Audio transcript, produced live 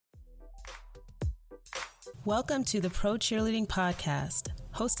Welcome to the Pro Cheerleading Podcast,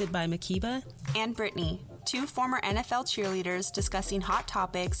 hosted by Makiba and Brittany, two former NFL cheerleaders discussing hot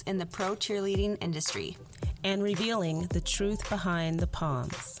topics in the pro cheerleading industry and revealing the truth behind the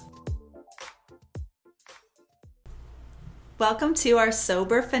poms. Welcome to our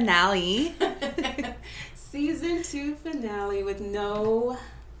sober finale. Season 2 finale with no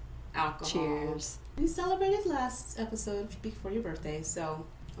alcohol. Cheers. We celebrated last episode before your birthday, so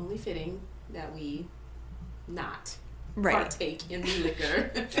only fitting that we not partake in the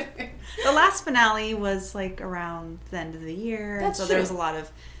liquor. The last finale was like around the end of the year, That's and so true. there was a lot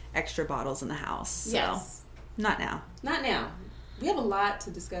of extra bottles in the house. So Yes. not now. Not now. We have a lot to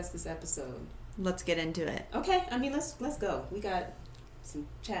discuss this episode. Let's get into it. Okay, let's go. We got some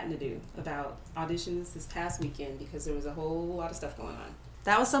chatting to do about auditions this past weekend because there was a whole lot of stuff going on.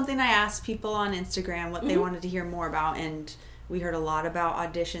 That was something I asked people on Instagram what they wanted to hear more about, and we heard a lot about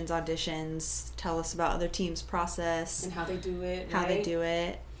auditions. Tell us about other teams' process. And how they do it, How they do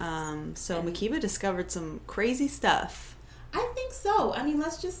it. So Makiba discovered some crazy stuff. I think so.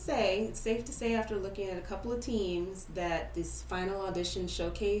 Let's just say, it's safe to say after looking at a couple of teams that this final audition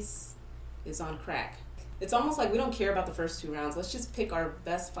showcase is on crack. It's almost like we don't care about the first 2 rounds. Let's just pick our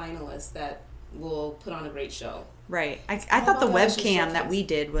best finalists that will put on a great show. Right. I thought the webcam that we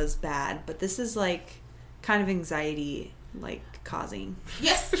did was bad, but this is like kind of anxiety causing.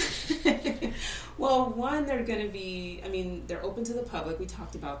 Yes. Well, one, they're going to be, they're open to the public. We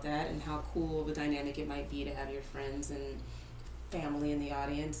talked about that and how cool of a dynamic it might be to have your friends and family in the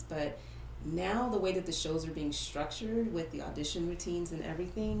audience. But now the way that the shows are being structured with the audition routines and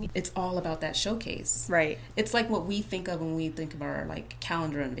everything, it's all about that showcase. Right. It's like what we think of when we think of our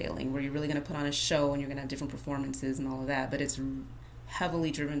calendar unveiling, where you're really going to put on a show and you're going to have different performances and all of that. But it's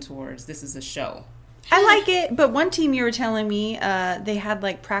heavily driven towards this is a show. I like it, but one team you were telling me, they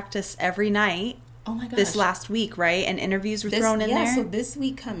had practice every night. Oh my gosh. This last week, right? And interviews were thrown in there? Yeah, so this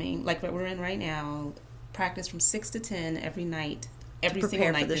week coming, like what we're in right now, practice from 6 to 10 every night, every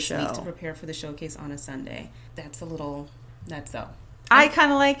single night this week to prepare for the showcase on a Sunday. That's so. I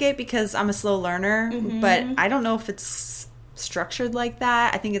kind of like it because I'm a slow learner, but I don't know if it's structured like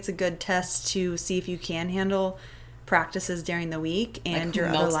that. I think it's a good test to see if you can handle practices during the week and your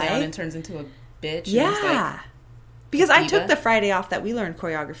other life. Down and turns into a bitch. Yeah. Because I took the Friday off that we learned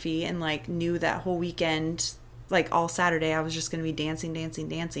choreography and knew that whole weekend, all Saturday, I was just going to be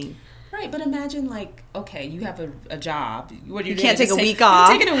dancing. Right, but imagine okay, you have a job. What you can't take a week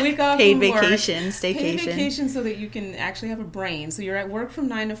off. You're taking a week off. Paid from work, vacation, staycation. Paid vacation so that you can actually have a brain. So you're at work from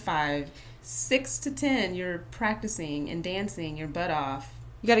 9 to 5, 6 to 10. You're practicing and dancing your butt off.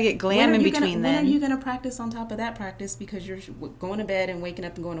 You got to get glam in between then. When are you going to practice on top of that practice? Because you're going to bed and waking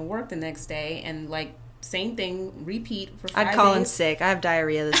up and going to work the next day and same thing, repeat for 5 days. I'd call in sick. I have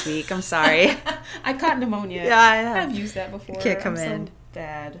diarrhea this week. I'm sorry. I caught pneumonia. Yeah, I have. I've used that before. Can't come in. So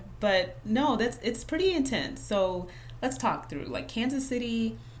bad. But no, it's pretty intense. So let's talk through. Kansas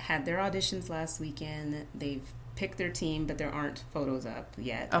City had their auditions last weekend. They've picked their team, but there aren't photos up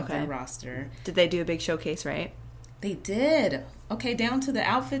yet of their roster. Did they do a big showcase, right? They did. Okay, down to the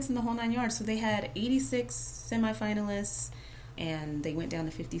outfits and the whole 9 yards. So they had 86 semifinalists, and they went down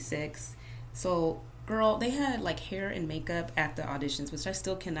to 56. So, girl, they had hair and makeup at the auditions, which I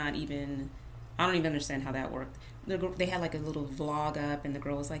still cannot even. I don't even understand how that worked. They had a little vlog up, and the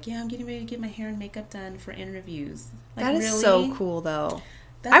girl was like, "Yeah, I'm getting ready to get my hair and makeup done for interviews." That is really? so cool, though.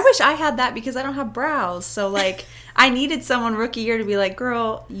 I wish I had that because I don't have brows. So, I needed someone rookie year to be like,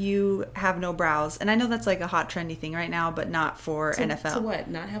 girl, you have no brows. And I know that's a hot, trendy thing right now, but not for NFL. So what?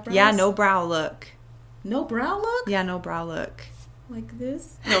 Not have brows? Yeah, no brow look. No brow look? Yeah, no brow look. Like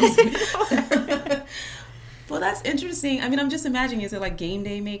this? No. Well, that's interesting. I'm just imagining, is it game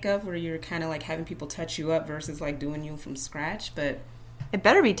day makeup where you're kind of having people touch you up versus doing you from scratch? But it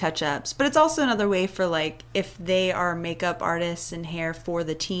better be touch-ups, but it's also another way for if they are makeup artists and hair for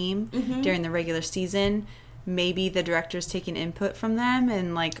the team during the regular season, maybe the director's taking input from them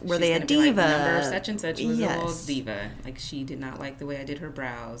and were they a diva? Number such and such was a little diva. She did not like the way I did her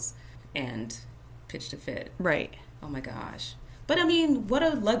brows and pitched a fit. Right. Oh my gosh. But what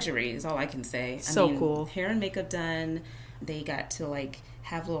a luxury is all I can say. So cool. Hair and makeup done. They got to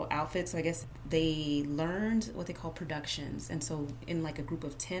have little outfits. So I guess they learned what they call productions. And so in a group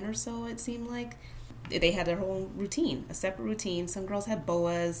of 10 or so, it seemed like they had their whole routine, a separate routine. Some girls had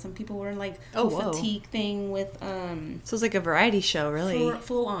boas. Some people were in a fatigue thing with. So it's a variety show, really.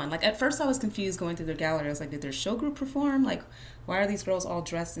 Full on. At first I was confused going through their gallery. I was did their show group perform? Why are these girls all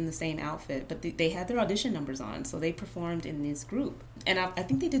dressed in the same outfit? But they had their audition numbers on, so they performed in this group. And I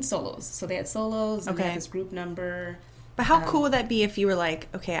think they did solos. So they had solos, and they had this group number. But how cool would that be if you were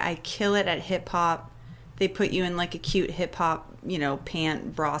okay, I kill it at hip-hop, they put you in like a cute hip hop,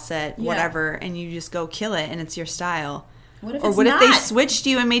 pant, bra set, whatever, and you just go kill it and it's your style. What if if they switched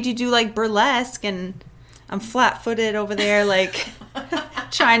you and made you do like burlesque and I'm flat footed over there like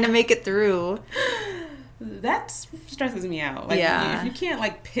trying to make it through? That stresses me out. Like, if you can't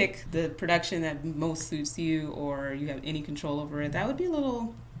like pick the production that most suits you or you have any control over it, that would be a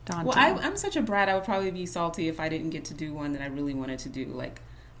little daunting. Well, I'm such a brat. I would probably be salty if I didn't get to do one that I really wanted to do. Like,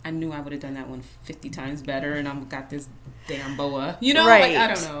 I knew I would have done that one 50 times better, and I've got this damn boa. Right. Like,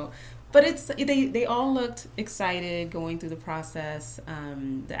 I don't know. But they all looked excited going through the process.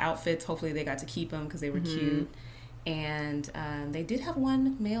 The outfits, hopefully they got to keep them because they were cute. And they did have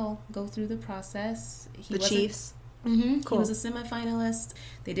one male go through the process. The Chiefs? Mm-hmm. Cool. He was a semifinalist.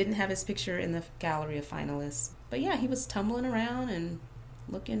 They didn't have his picture in the gallery of finalists. But yeah, he was tumbling around and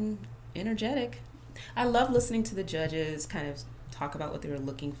looking energetic. I love listening to the judges kind of talk about what they were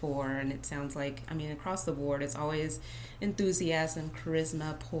looking for, and it sounds like, across the board, it's always enthusiasm,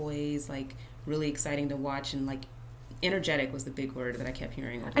 charisma, poise, like really exciting to watch, and like energetic was the big word that I kept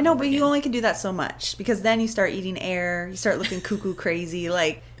hearing over. I know, but you only can do that so much because then you start eating air, you start looking cuckoo crazy,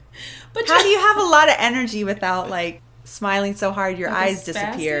 like. But how do you have a lot of energy without like smiling so hard your eyes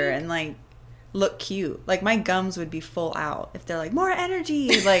disappear and like look cute? Like my gums would be full out if they're like more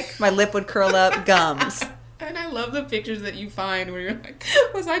energy. Like my lip would curl up, gums. And I love the pictures that you find where you're like,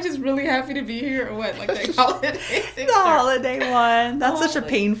 was I just really happy to be here or what? Like the holiday picture. The holiday one. That's such a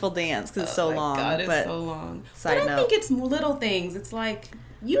painful dance because it's so long. God, it's so long. But I think it's little things. It's like,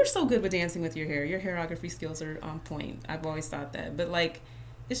 you're so good with dancing with your hair. Your hairography skills are on point. I've always thought that. But like,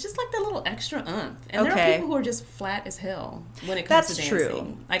 it's just like that little extra umph. And there are people who are just flat as hell when it comes to dancing. That's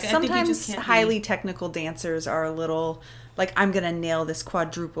true. Like, sometimes I think you just can't highly technical dancers are a little like, I'm going to nail this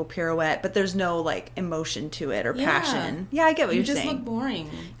quadruple pirouette, but there's no like emotion to it or passion. Yeah, I get what you're saying. You just look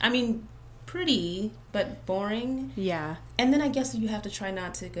boring. Pretty, but boring. Yeah. And then I guess you have to try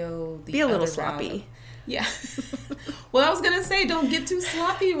not to go be a little sloppy. Yeah. Well, I was going to say, don't get too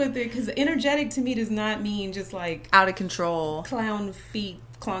sloppy with it, because energetic to me does not mean just like out of control, clown feet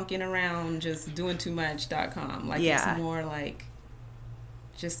clonking around, just doing too much.com. Like, it's more like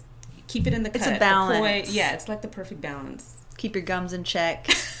just keep it in the cut. It's a balance. It's like the perfect balance. Keep your gums in check.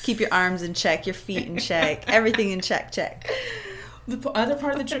 Keep your arms in check. Your feet in check. Everything in check. The other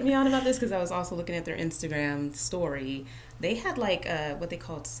part that tripped me out about this, because I was also looking at their Instagram story, they had like what they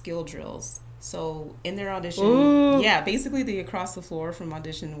called skill drills. So in their audition, basically the across the floor from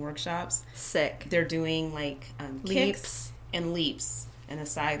audition workshops. Sick. They're doing like kicks and leaps and a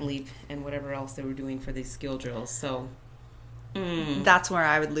side leap and whatever else they were doing for these skill drills. So that's where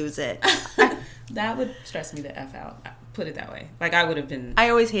I would lose it. That would stress me the F out. Put it that way. Like, I would have been... I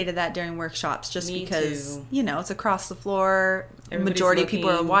always hated that during workshops just because, it's across the floor. Majority of people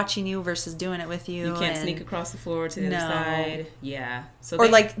are watching you versus doing it with you. You can't sneak across the floor to the other side. Yeah. So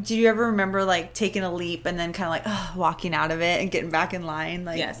do you ever remember, like, taking a leap and then kind of, like, walking out of it and getting back in line?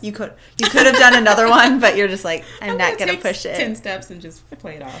 Like, yes. You could have done another one, but you're just like, I'm not going to push it. 10 steps and just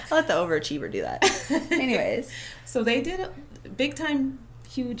play it off. I'll let the overachiever do that. Anyways. So they did a big-time,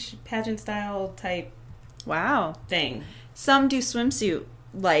 huge pageant-style type thing. Some do swimsuit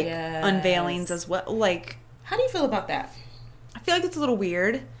unveilings as well. Like, how do you feel about that? I feel like it's a little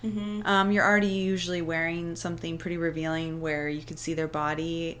weird. Mm-hmm. You're already usually wearing something pretty revealing where you can see their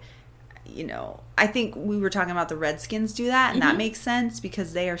body. I think we were talking about the Redskins do that, and that makes sense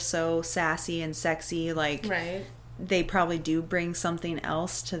because they are so sassy and sexy. Like, right. They probably do bring something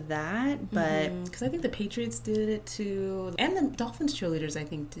else to that, but... Because I think the Patriots did it too. And the Dolphins cheerleaders, I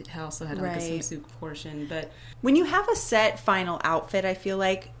think, also had like a swimsuit portion. But when you have a set final outfit, I feel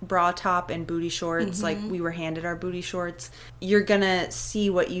like bra top and booty shorts, like we were handed our booty shorts, you're going to see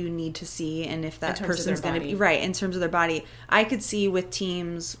what you need to see, and if that person's going to be... Right, in terms of their body. I could see with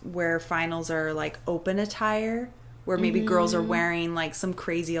teams where finals are like open attire, where maybe girls are wearing like some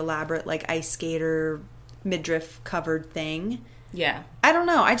crazy elaborate like ice skater... midriff covered thing. Yeah. I don't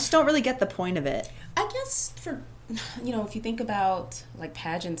know. I just don't really get the point of it. I guess for, if you think about like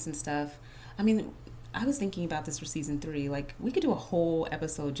pageants and stuff, I was thinking about this for season 3. Like, we could do a whole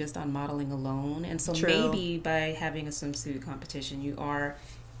episode just on modeling alone. And so maybe by having a swimsuit competition, you are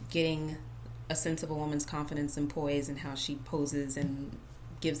getting a sense of a woman's confidence and poise and how she poses and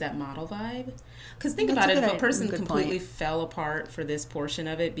gives that model vibe. Because think about it, if a person completely fell apart for this portion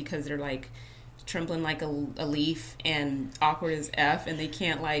of it because they're like trembling like a leaf and awkward as F, and they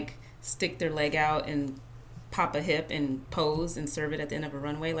can't like stick their leg out and pop a hip and pose and serve it at the end of a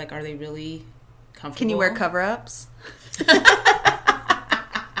runway, like, are they really comfortable? Can you wear cover-ups?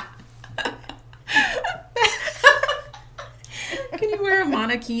 Can you wear a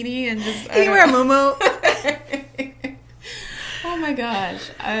monokini and just... Can you wear a muumuu? Oh my gosh.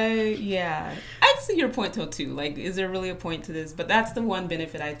 I see your point though too. Like, is there really a point to this? But that's the one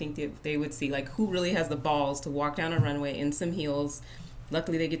benefit I think they would see. Like, who really has the balls to walk down a runway in some heels?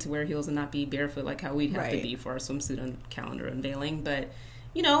 Luckily, they get to wear heels and not be barefoot like how we'd have to be for our swimsuit and calendar unveiling. But,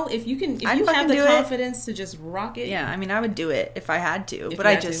 you know, if you have the confidence to just rock it. Yeah, I mean, I would do it if I had to.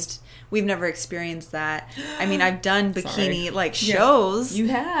 But we've never experienced that. I mean, I've done bikini, shows. You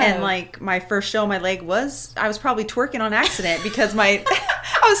have. And, my first show, my leg I was probably twerking on accident because I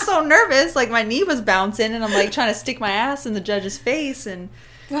was so nervous. Like, my knee was bouncing and I'm, trying to stick my ass in the judge's face and...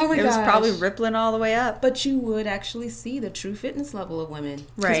 Oh my gosh. It was probably rippling all the way up. But you would actually see the true fitness level of women.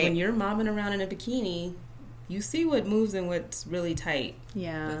 Because when you're mobbing around in a bikini, you see what moves and what's really tight.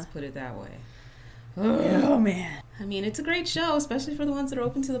 Yeah. Let's put it that way. Oh, man. I mean, it's a great show, especially for the ones that are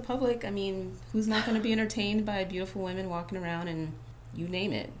open to the public. I mean, who's not going to be entertained by beautiful women walking around and you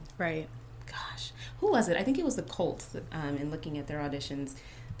name it. Right. Gosh. Who was it? I think it was the Colts, in looking at their auditions.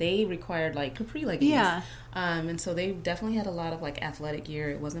 They required capri leggings. Yeah. And so they definitely had a lot of athletic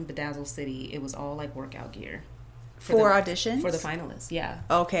gear. It wasn't Bedazzle City. It was all workout gear. For auditions? For the finalists, yeah.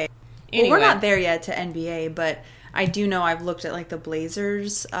 Okay. Anyway. Well, we're not there yet to NBA, but I do know I've looked at the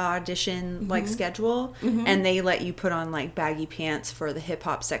Blazers audition schedule, and they let you put on baggy pants for the hip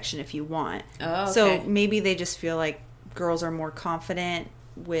hop section if you want. Oh, okay. So maybe they just feel like girls are more confident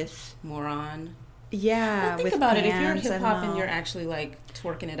with more on. Yeah, think about it. If you're hip hop and you're actually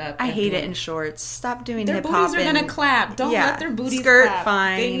twerking it up, I hate it in shorts. Stop doing hip hop. Their booties are gonna clap. Don't let their booties skirt clap.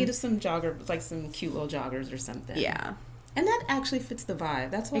 Fine. They need some joggers, some cute little joggers or something. Yeah, and that actually fits the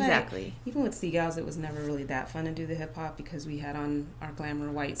vibe. That's why exactly. Even with Seagulls, it was never really that fun to do the hip hop because we had on our glamour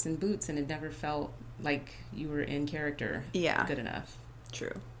whites and boots, and it never felt like you were in character. Yeah, good enough.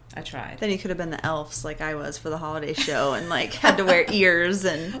 True. I tried. Then you could have been the elves like I was for the holiday show and had to wear ears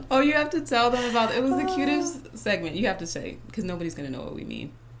and... Oh, you have to tell them about it. It was the cutest segment. You have to say, because nobody's going to know what we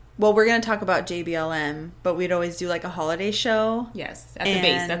mean. Well, we're going to talk about JBLM, but we'd always do a holiday show. Yes, at the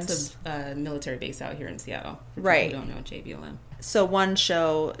base. That's a military base out here in Seattle. For right. people who don't know JBLM. So one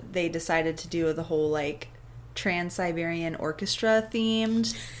show, they decided to do the whole Trans-Siberian Orchestra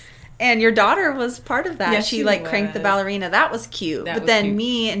themed... And your daughter was part of that. Yeah, she cranked the ballerina. That was cute. But then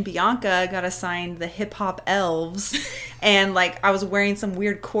me and Bianca got assigned the hip hop elves. And I was wearing some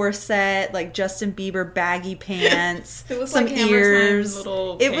weird corset, Justin Bieber baggy pants, it was some ears.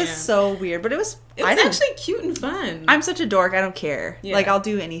 Little it was so weird, but it was actually cute and fun. I'm such a dork. I don't care. Yeah. I'll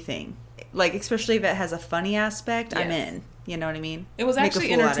do anything. Especially if it has a funny aspect, yes. I'm in. You know what I mean? It was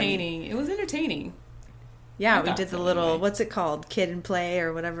actually entertaining. It was entertaining. Yeah, we did the little, what's it called? Kid and Play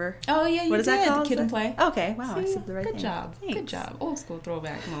or whatever? Oh, yeah, you what is did. That called? Kid and Play. Okay, wow, I said the right good thing. Job. Thanks. Good job. Old school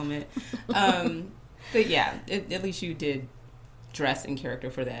throwback moment. But yeah, at least you did dress in character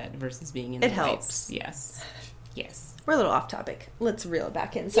for that versus being in the helps. Yes. Yes. We're a little off topic. Let's reel it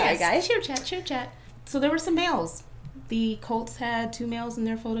back in. Sorry, guys. Cheer chat. So there were some males. The Colts had 2 males in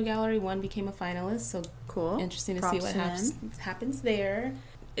their photo gallery. One became a finalist. So cool. Interesting to Props see what happens there.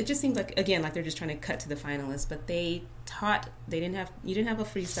 It just seems like they're just trying to cut to the finalists, but you didn't have a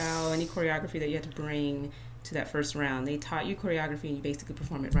freestyle, any choreography that you had to bring to that first round. They taught you choreography and you basically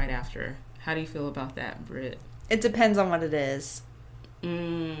perform it right after. How do you feel about that, Britt? It depends on what it is.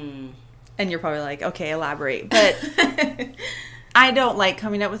 And you're probably like, okay, elaborate. But I don't like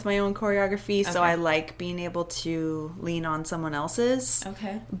coming up with my own choreography, so I like being able to lean on someone else's.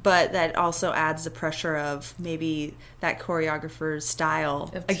 Okay. But that also adds the pressure of maybe that choreographer's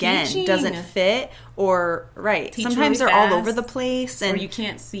style, again, doesn't fit. Or, sometimes really they're all over the place. And or you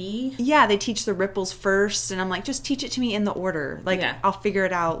can't see. Yeah, they teach the ripples first, and I'm like, just teach it to me in the order. I'll figure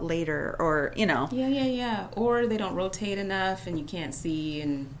it out later, or, Yeah. Or they don't rotate enough, and you can't see,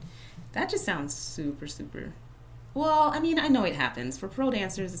 and that just sounds super, super... Well, I mean, I know it happens. For pro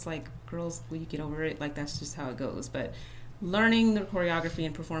dancers, it's like, girls, will you get over it? That's just how it goes. But learning the choreography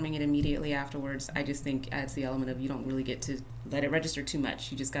and performing it immediately afterwards, I just think adds the element of you don't really get to let it register too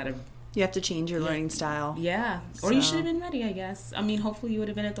much. You just got to... You have to change your learning style. Yeah. Or you should have been ready, I guess. I mean, hopefully you would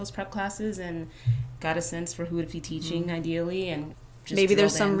have been at those prep classes and got a sense for who would be teaching, ideally, and just maybe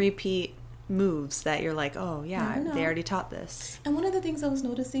there's some repeat moves that you're like, oh, yeah, they already taught this. And one of the things I was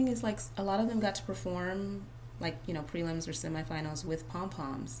noticing is, a lot of them got to perform... prelims or semifinals with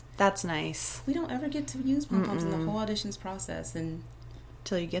pom-poms. That's nice. We don't ever get to use pom-poms in the whole auditions process. And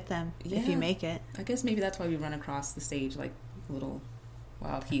till you get them, if you make it. I guess maybe that's why we run across the stage like little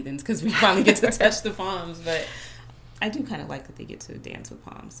wild heathens, because we finally get to touch the poms. But I do kind of like that they get to dance with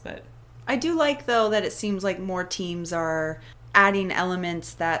poms. But I do like, though, that it seems like more teams are adding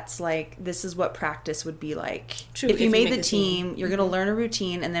elements that's like, this is what practice would be like. True. If you made the team, you're going to learn a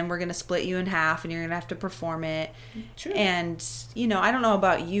routine, and then we're going to split you in half, and you're going to have to perform it. True. And, you know, I don't know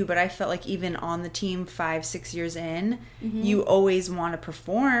about you, but I felt like even on the team 5-6 years in, you always want to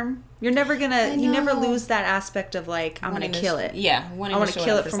perform. You're never going to, you never lose that aspect of like, I'm going to kill it. Yeah. I want to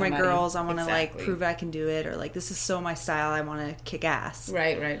kill it for my girls. I want to like prove I can do it, or like, this is so my style. I want to kick ass.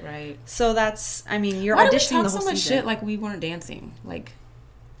 Right. So that's, I mean, you're Why auditioning do we talk the whole so much season. shit like we weren't dancing? Like,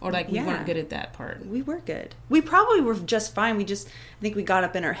 or like we weren't good at that part. We were good. We probably were just fine. I think we got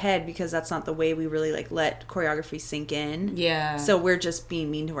up in our head because that's not the way we really like let choreography sink in. Yeah. So we're just being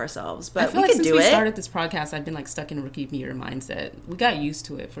mean to ourselves. But I feel we like could since do we it. started this podcast, I've been like stuck in a rookie year mindset. We got used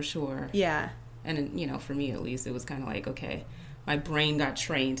to it for sure. Yeah. And, you know, for me at least, it was kind of like, okay, my brain got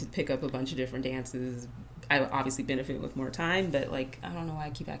trained to pick up a bunch of different dances. I obviously benefit with more time, but like, I don't know why I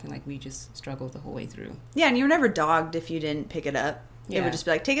keep acting like we just struggled the whole way through. Yeah, and you were never dogged if you didn't pick it up. Yeah. It would just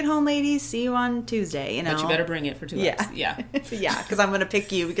be like, take it home, ladies. See you on Tuesday. You know, But you better bring it for 2 hours. Yeah. Yeah, because I'm going to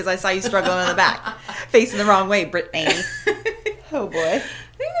pick you because I saw you struggling in the back, facing the wrong way, Brittany. Oh boy.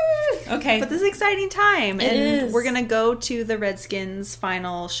 Okay. But this is an exciting time. It is. We're going to go to the Redskins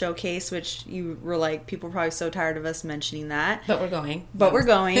final showcase, which you were like, people are probably so tired of us mentioning that. But we're going. We're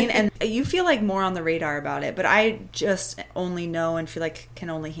going. And you feel like more on the radar about it. But I just only know and feel like can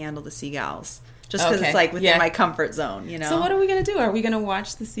only handle the Seagulls. Just because it's like within my comfort zone, you know? So what are we going to do? Are we going to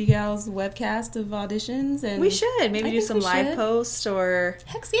watch the Seagulls webcast of auditions? And we should. Maybe do some live posts or...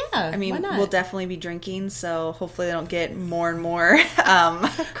 Heck yeah. I mean, why not? we'll definitely be drinking, so hopefully they don't get more and more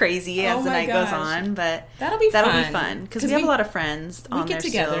crazy as the night goes on. But that'll be fun because we have a lot of friends on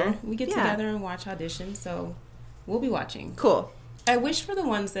there. We get together and watch auditions, so we'll be watching. Cool. I wish for the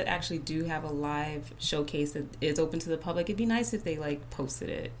ones that actually do have a live showcase that is open to the public, it'd be nice if they like posted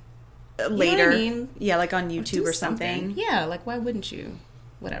it later. You know what I mean? Yeah, like on YouTube or something. Yeah, like why wouldn't you?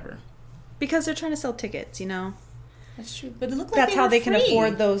 Whatever. Because they're trying to sell tickets, you know? That's true. But it looked like that's how they can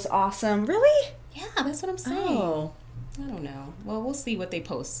afford those awesome... Really? Yeah, that's what I'm saying. Oh. I don't know. Well, we'll see what they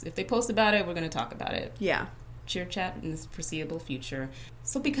post. If they post about it, we're going to talk about it. Yeah. Cheer chat in the foreseeable future.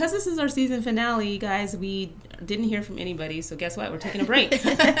 So because this is our season finale, guys, we didn't hear from anybody. So guess what? We're taking a break.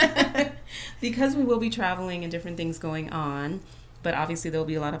 Because we will be traveling and different things going on. But obviously there'll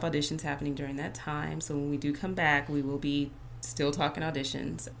be a lot of auditions happening during that time. So when we do come back, we will be still talking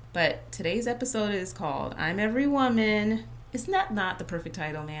auditions. But today's episode is called I'm Every Woman. Isn't that not the perfect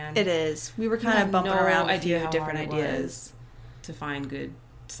title, man? It is. We were kind of bumping around a few different ideas to find good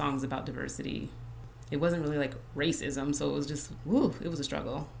songs about diversity. It wasn't really like racism, so it was just, it was a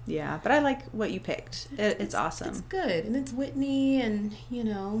struggle. Yeah, but I like what you picked. It's awesome. It's good. And it's Whitney, and, you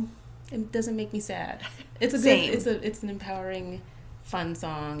know, it doesn't make me sad. It's it's an empowering, fun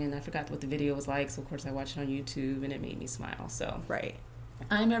song, and I forgot what the video was like, so of course I watched it on YouTube, and it made me smile, so. Right.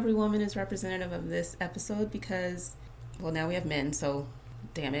 I'm Every Woman is representative of this episode because, well, now we have men, so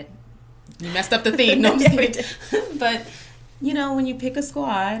damn it. You messed up the theme. No, I'm just kidding. But, you know, when you pick a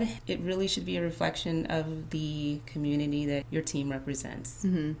squad, it really should be a reflection of the community that your team represents,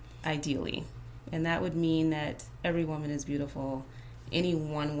 ideally. And that would mean that every woman is beautiful. Any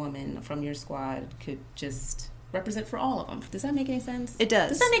one woman from your squad could just represent for all of them. Does that make any sense? It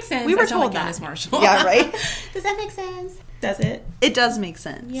does. Does that make sense? We were told like that. Marshall. Yeah, right? Does that make sense? Does it? It does make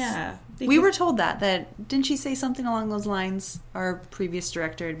sense. Yeah. We were told that didn't she say something along those lines? Our previous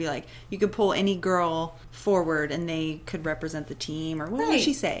director would be like, you could pull any girl forward and they could represent the team, or what did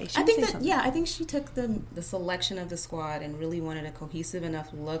she say? I think she took the selection of the squad and really wanted a cohesive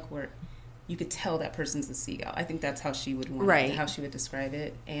enough look where you could tell that person's a seagull. I think that's how she would want it, how she would describe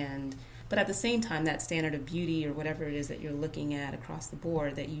it. But at the same time, that standard of beauty or whatever it is that you're looking at across the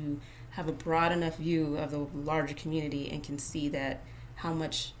board, that you have a broad enough view of the larger community and can see that how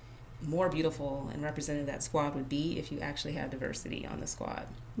much more beautiful and representative that squad would be if you actually have diversity on the squad.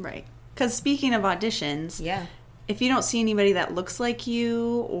 Right. Because speaking of auditions, if you don't see anybody that looks like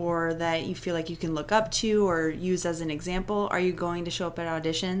you or that you feel like you can look up to or use as an example, are you going to show up at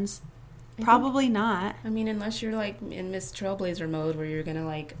auditions? Probably not. I mean, unless you're like in Miss Trailblazer mode where you're gonna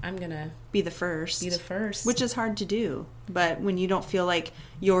I'm gonna be the first. Which is hard to do. But when you don't feel like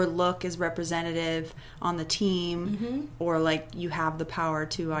your look is representative on the team or like you have the power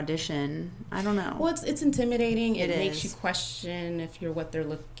to audition, I don't know. Well, it's intimidating. It makes you question if you're what they're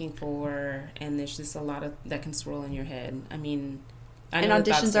looking for, and there's just a lot of that can swirl in your head. I mean, and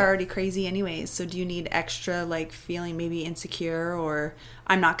auditions are already crazy anyways, so do you need extra like feeling maybe insecure or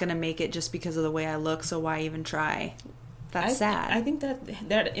I'm not going to make it just because of the way I look, so why even try? That's sad. I think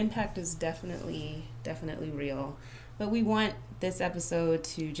that impact is definitely real. But we want this episode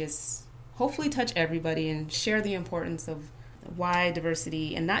to just hopefully touch everybody and share the importance of why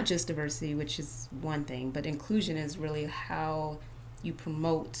diversity, and not just diversity, which is one thing, but inclusion is really how you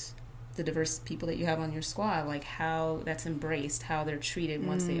promote the diverse people that you have on your squad, like how that's embraced, how they're treated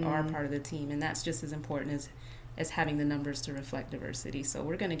once they are part of the team. And that's just as important as having the numbers to reflect diversity. So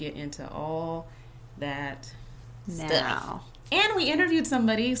we're going to get into all that stuff. And we interviewed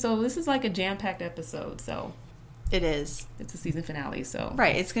somebody, so this is like a jam-packed episode. So it is. It's a season finale, so.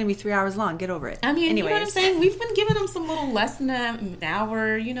 Right, it's going to be 3 hours long. Get over it. I mean, anyways. You know what I'm saying? We've been giving them some little less than an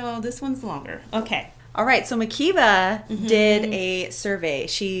hour. You know, this one's longer. Okay. All right, so Makiva did a survey.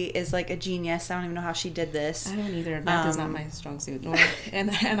 She is like a genius. I don't even know how she did this. I don't either. Math is not my strong suit, nor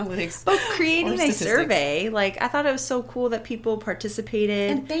analytics. But creating a survey, like, I thought it was so cool that people participated.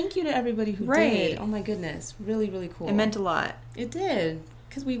 And thank you to everybody who did. Oh my goodness. Really, really cool. It meant a lot. It did.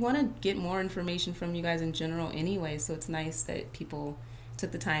 Because we want to get more information from you guys in general anyway, so it's nice that people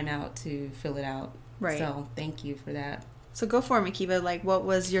took the time out to fill it out. Right. So thank you for that. So go for it, Makiva. Like, what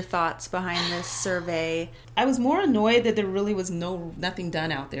was your thoughts behind this survey? I was more annoyed that there really was nothing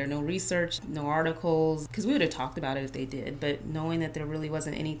done out there. No research, no articles. Because we would have talked about it if they did. But knowing that there really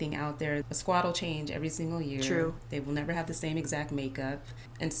wasn't anything out there. A squad will change every single year. True. They will never have the same exact makeup.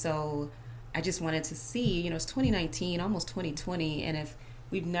 And so I just wanted to see, it's 2019, almost 2020. And if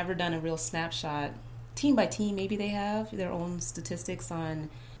we've never done a real snapshot, team by team, maybe they have their own statistics on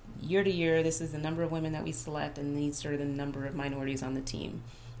year to year, this is the number of women that we select, and these are the number of minorities on the team.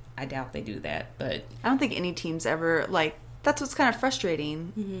 I doubt they do that, but I don't think any team's ever, like, that's what's kind of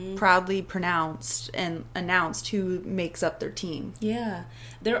frustrating, proudly pronounced and announced who makes up their team. Yeah.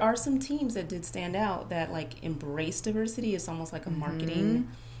 There are some teams that did stand out that, like, embrace diversity. It's almost like a marketing,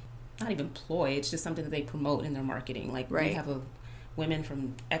 not even ploy, it's just something that they promote in their marketing. Like, we have women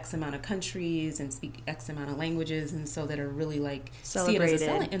from X amount of countries and speak X amount of languages, and so that are really like celebrated see it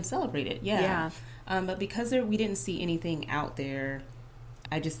as and celebrated. Yeah. But because we didn't see anything out there,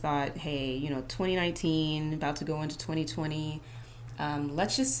 I just thought, hey, 2019 about to go into 2020.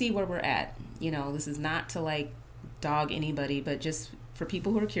 Let's just see where we're at. This is not to like dog anybody, but just for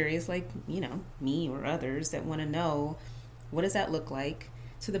people who are curious, like me or others that want to know, what does that look like?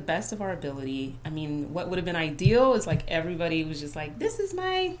 To the best of our ability. I mean, what would have been ideal is like everybody was just like, this is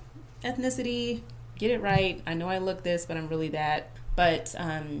my ethnicity, get it right. I know I look this, but I'm really that. But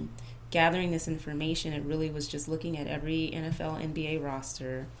gathering this information, it really was just looking at every NFL, NBA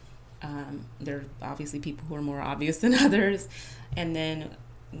roster. There are obviously people who are more obvious than others. And then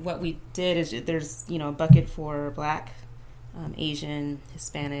what we did is there's, a bucket for Black, Asian,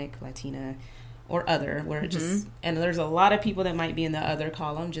 Hispanic, Latina, or other, where it just, and there's a lot of people that might be in the other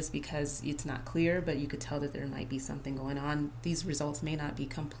column just because it's not clear, but you could tell that there might be something going on. These results may not be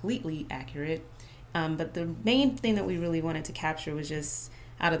completely accurate, but the main thing that we really wanted to capture was just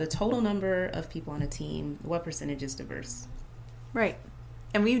out of the total number of people on a team, what percentage is diverse. Right.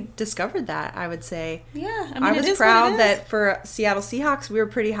 And we discovered that, I would say. Yeah. I was proud that for Seattle Seahawks, we were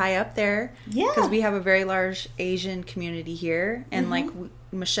pretty high up there. Yeah. Because we have a very large Asian community here. And like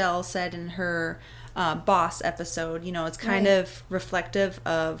Michelle said in her boss episode, it's kind of reflective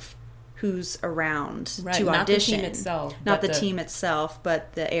of who's around to audition. Not the team itself. Not the team itself,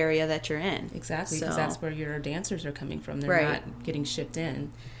 but the area that you're in. Exactly, because that's where your dancers are coming from. They're not getting shipped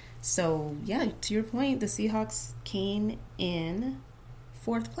in. So, yeah, to your point, the Seahawks came in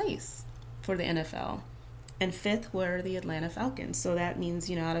 4th place for the NFL, and 5th were the Atlanta Falcons. So that means,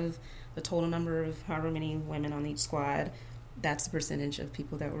 out of the total number of however many women on each squad, that's the percentage of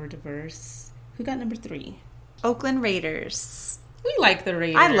people that were diverse. Who got number 3? Oakland Raiders. We like the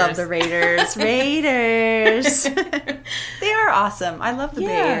Raiders. I love the Raiders. Raiders. They are awesome. I love the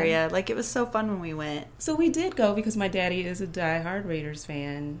Bay Area. Like, it was so fun when we went. So we did go because my daddy is a diehard Raiders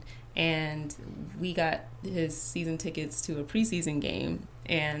fan, and we got his season tickets to a preseason game,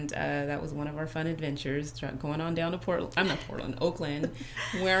 and that was one of our fun adventures, going on down to Oakland,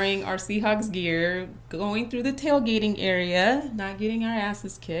 wearing our Seahawks gear, going through the tailgating area, not getting our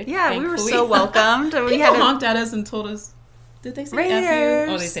asses kicked. Yeah, thankfully. We were so welcomed. People honked at us and told us, did they say Raiders? F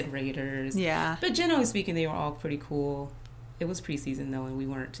you? Oh, they said Raiders. Yeah. But generally speaking, they were all pretty cool. It was preseason, though, and we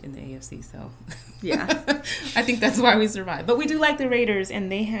weren't in the AFC, so... Yeah. I think that's why we survived. But we do like the Raiders,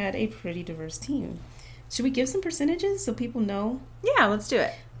 and they had a pretty diverse team. Should we give some percentages so people know? Yeah, let's do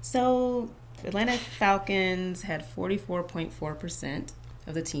it. So, Atlanta Falcons had 44.4%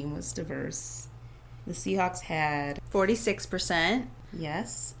 of the team was diverse. The Seahawks had... 46%.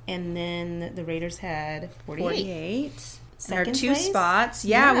 Yes. And then the Raiders had 48. There are 2 place? spots.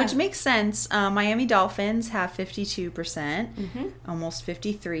 Yeah, which makes sense. Miami Dolphins have 52%, almost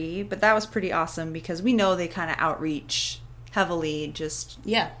 53%. But that was pretty awesome because we know they kind of outreach heavily. Just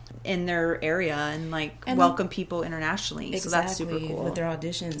in their area and welcome people internationally. Exactly, so that's super cool. With their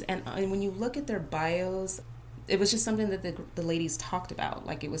auditions. And when you look at their bios, it was just something that the ladies talked about.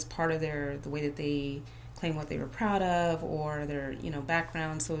 Like, it was part of the way that they claim what they were proud of, or their,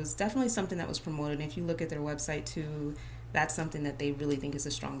 background. So it was definitely something that was promoted. And if you look at their website too, that's something that they really think is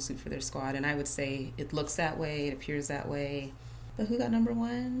a strong suit for their squad. And I would say it looks that way, it appears that way. But who got number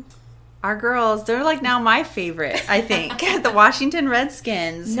one? Our girls, they're now my favorite, I think. The Washington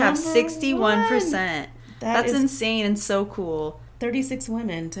Redskins have 61%. That's insane and so cool. 36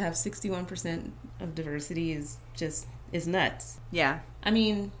 women to have 61% of diversity is nuts. Yeah. I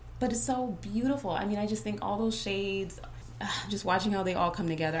mean, but it's so beautiful. I mean, I just think all those shades, just watching how they all come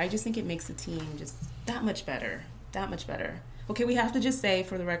together, I just think it makes the team just that much better. That much better. Okay, we have to just say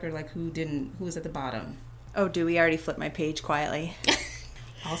for the record, who was at the bottom. Oh, do we already flip my page quietly?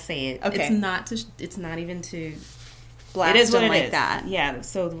 I'll say it. Okay. It's not even to blast it is them what like is. that. Yeah.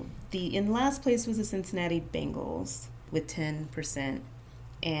 So in last place was the Cincinnati Bengals with 10%,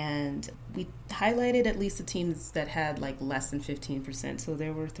 and we highlighted at least the teams that had less than 15%. So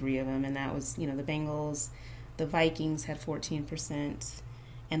there were 3 of them, and that was the Bengals, the Vikings had 14%,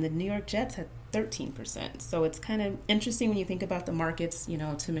 and the New York Jets had 13%. So it's kind of interesting when you think about the markets.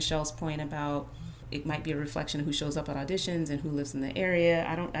 To Michelle's point about, it might be a reflection of who shows up at auditions and who lives in the area.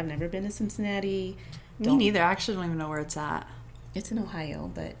 I've never been to Cincinnati. Me neither. I actually don't even know where it's at. It's in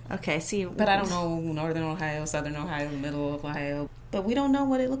Ohio, but... Okay, see... But I don't know northern Ohio, southern Ohio, middle of Ohio. But we don't know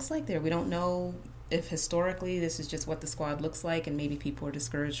what it looks like there. We don't know if historically this is just what the squad looks like, and maybe people are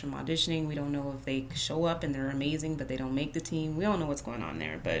discouraged from auditioning. We don't know if they show up and they're amazing, but they don't make the team. We don't know what's going on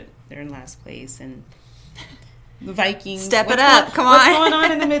there, but they're in last place, and... The Vikings. Step it up. Come on. What's going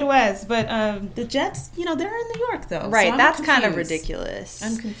on in the Midwest? But the Jets, they're in New York, though. Right. So that's kind of ridiculous.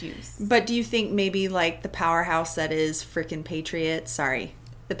 I'm confused. But do you think maybe the powerhouse that is frickin' Patriots? Sorry.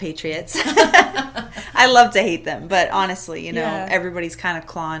 The Patriots. I love to hate them. But honestly, everybody's kind of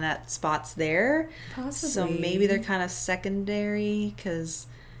clawing at spots there. Possibly. So maybe they're kind of secondary because...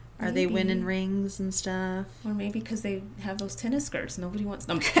 Are they winning rings and stuff? Or maybe because they have those tennis skirts. Nobody wants...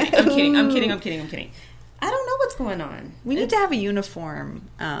 I'm kidding. I'm kidding. I don't know what's going on. We need to have a uniform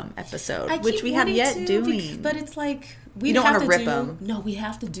episode, which we have yet doing. But it's we don't want to rip them. No, we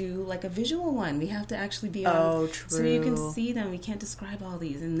have to do a visual one. We have to actually be on. Oh, true. So you can see them. We can't describe all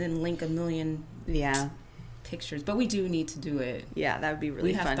these and then link a million pictures. But we do need to do it. Yeah, that would be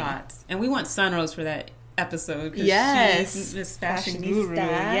really funny. We have thoughts. And we want Sunrose for that episode. Yes. She's this fashion guru.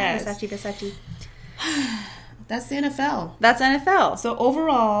 Yes. Versace. That's the NFL. That's NFL. So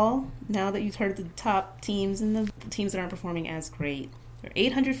overall, now that you've heard the top teams and the teams that aren't performing as great, there are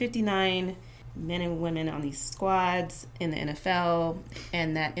 859 men and women on these squads in the NFL,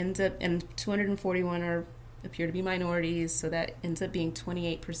 and that ends up, and 241 appear to be minorities, so that ends up being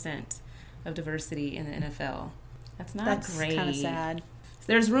 28% of diversity in the NFL. That's great. That's kind of sad.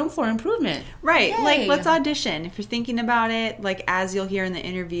 There's room for improvement. Right. Yay. Let's audition. If you're thinking about it, as you'll hear in the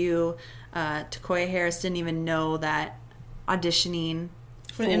interview, Takoya Harris didn't even know that auditioning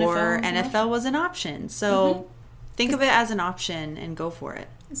for NFL was an option. So think of it as an option and go for it.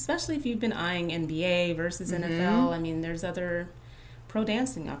 Especially if you've been eyeing NBA versus NFL. I mean, there's other pro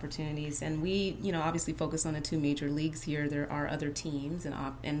dancing opportunities, and we, obviously focus on the 2 major leagues here. There are other teams,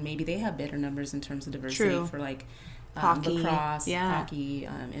 and maybe they have better numbers in terms of diversity for hockey, lacrosse, hockey,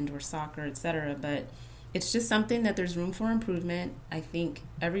 indoor soccer, etc. But it's just something that there's room for improvement. I think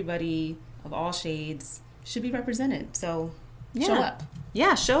everybody of all shades should be represented. So show up.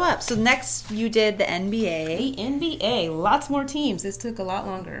 Yeah, show up. So next you did the NBA. The NBA. Lots more teams. This took a lot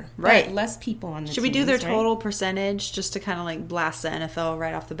longer. Right. But less people on the Should we do their total percentage just to kind of blast the NFL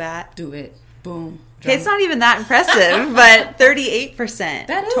right off the bat? Do it. Boom. Okay, it's not even that impressive, but 38%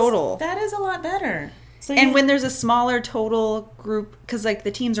 total. That is a lot better. So and when there's a smaller total group, because the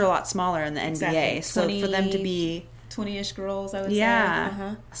teams are a lot smaller in the NBA, so for them to be 20-ish girls, I would say.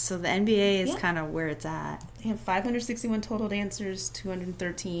 Yeah. So the NBA is kind of where it's at. They have 561 total dancers,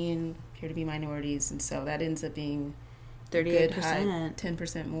 213 appear to be minorities, and so that ends up being 38%,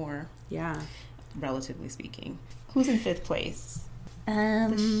 10% more. Yeah, relatively speaking. Who's in 5th place?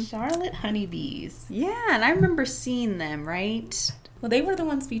 The Charlotte Honeybees. Yeah, and I remember seeing them, right? Well, they were the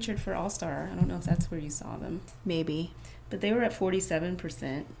ones featured for All-Star. I don't know if that's where you saw them. Maybe. But they were at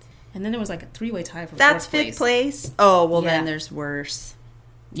 47%. And then there was a 3-way tie for That's 4th place. 5th place? Oh, well, then there's worse.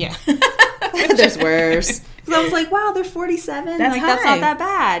 Yeah. There's worse. Because I was like, wow, they're 47. That's like high. that's not that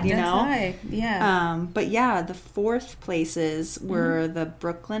bad, you That's know. high. Yeah. But yeah, the fourth places were the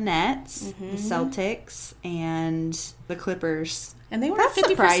Brooklyn Nets, the Celtics, and the Clippers. And they were That's 50%.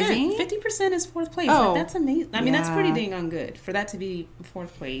 surprising. 50% is fourth place. Oh. Like, that's amazing. I mean, that's pretty Yeah. dang on good for that to be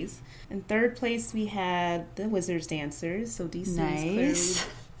fourth place. In third place, we had the Wizards dancers. So DC Nice. is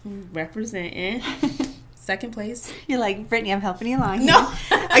clearly representing. Second place. You're like, Brittany, I'm helping you along. No.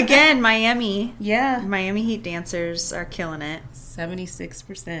 Again, Miami. Yeah. Miami Heat dancers are killing it.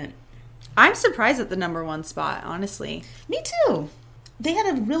 76%. I'm surprised at the number one spot, honestly. Me too. They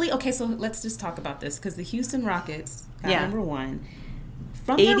had a really... Okay, so let's just talk about this. Because the Houston Rockets got number one.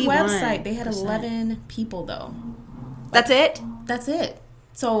 From their 81%. website, they had 11 people, though. That's it? That's it.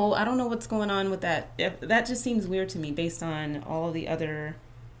 So I don't know what's going on with that. That just seems weird to me based on all of the other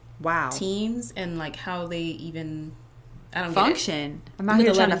teams and like how they even... I don't function. Get it. I'm out With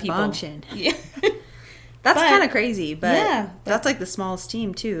here trying to 11 people. function. Yeah. That's kind of crazy, but yeah, that's like the smallest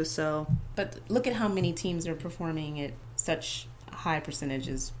team too, so... But look at how many teams are performing at such high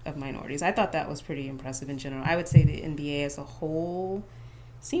percentages of minorities. I thought that was pretty impressive in general. I would say the NBA as a whole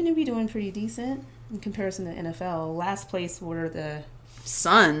seemed to be doing pretty decent in comparison to NFL. Last place were the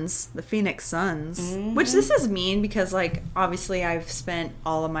Suns, the Phoenix Suns, which this is mean because, like, obviously I've spent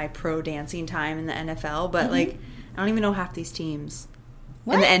all of my pro dancing time in the NFL, but like I don't even know half these teams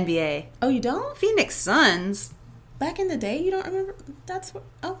in the NBA. Oh, you don't? Phoenix Suns. Back in the day, you don't remember? That's what...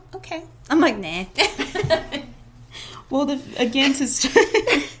 Oh, okay. I'm like, nah. Well, again,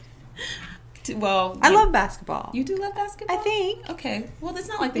 well, I love basketball. You do love basketball? I think. Okay. Well, it's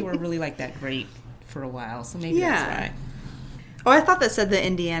not like they were really like that great for a while, so maybe that's why. Oh, I thought that said the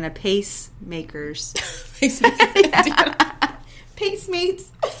Indiana Pacemakers.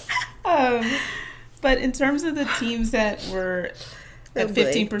 Pacemates. But in terms of the teams that were at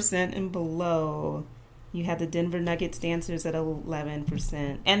 15% and below, you had the Denver Nuggets dancers at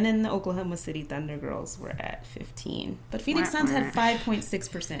 11%, and then the Oklahoma City Thunder girls were at 15%. But Phoenix Suns had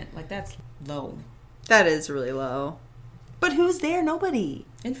 5.6%. Like, that's low. That is really low. But who's there? Nobody.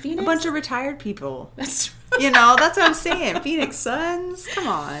 In Phoenix? A bunch of retired people. That's true. You know, that's what I'm saying. Phoenix Suns? Come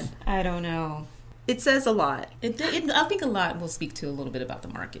on. I don't know. It says a lot. I think a lot will speak to a little bit about the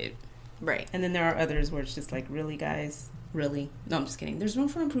market. Right. And then there are others where it's just like, really, guys? Really? No, I'm just kidding. There's room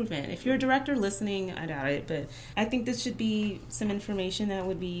for improvement. If you're a director listening, I doubt it, but I think this should be some information that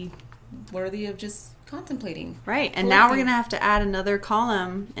would be worthy of just contemplating. Right. And now we're going to have to add another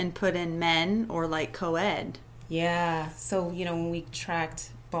column and put in men or like co-ed. Yeah. So, you know, when we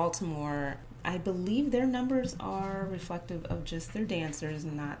tracked Baltimore, I believe their numbers are reflective of just their dancers,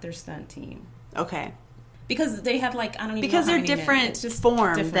 not their stunt team. Okay. Because they have like, I don't even because know how they're many different men. It's just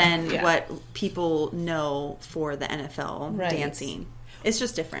form different. than what people know for the NFL dancing. It's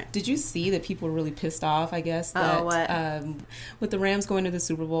just different. Did you see that people were really pissed off, I guess, that with the Rams going to the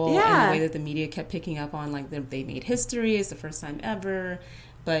Super Bowl and the way that the media kept picking up on, like, they made history. It's the first time ever.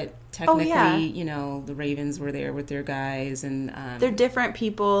 But technically, you know, the Ravens were there with their guys. And they're different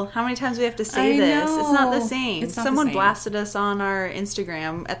people. How many times do we have to say this? It's not the same. Someone blasted us on our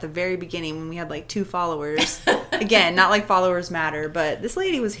Instagram at the very beginning when we had like 2 followers. Again, not like followers matter, but this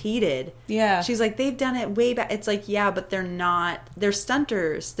lady was heated. Yeah. She's like, they've done it way back. It's like, yeah, but they're not. They're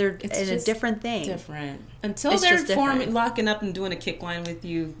stunters. They're in a different thing. Different. Until they're locking up and doing a kick line with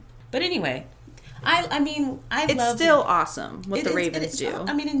you. But anyway... I mean, it's still awesome what the Ravens do.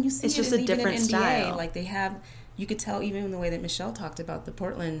 I mean, and you see it's just a different in NBA, style. Like they have, you could tell even in the way that Michelle talked about the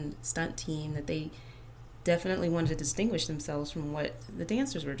Portland stunt team that they definitely wanted to distinguish themselves from what the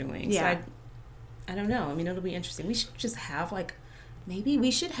dancers were doing. Yeah. So I don't know. I mean, it'll be interesting. We should just have maybe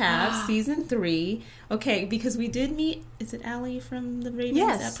we should have season 3. Okay, because we did meet. Is it Allie from the Ravens?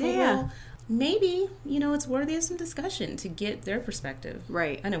 Yes. Yeah. Maybe, you know, it's worthy of some discussion to get their perspective.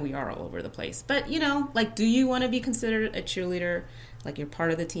 Right. I know we are all over the place. But, you know, like, do you want to be considered a cheerleader? Like, you're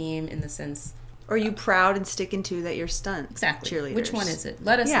part of the team in the sense... Or are you proud and sticking to that you're stunt cheerleaders? Which one is it?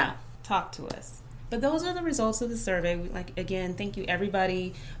 Let us know. Talk to us. But those are the results of the survey. Again, thank you,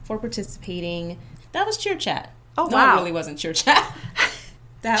 everybody, for participating. That was Cheer Chat. Oh, wow. No, it really wasn't Cheer Chat.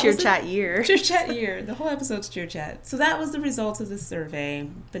 Cheer Chat year. Cheer Chat year. The whole episode's Cheer Chat. So that was the results of the survey.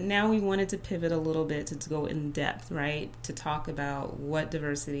 But now we wanted to pivot a little bit to go in depth, right? To talk about what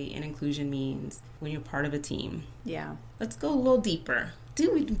diversity and inclusion means when you're part of a team. Yeah. Let's go a little deeper.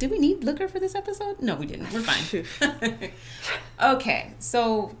 Did we need liquor for this episode? No, we didn't. We're fine. Okay.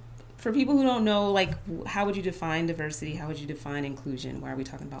 So for people who don't know, like, how would you define diversity? How would you define inclusion? Why are we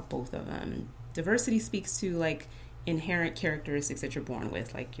talking about both of them? Diversity speaks to, like, inherent characteristics that you're born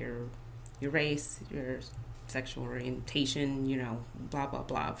with, like your race, your sexual orientation, blah, blah,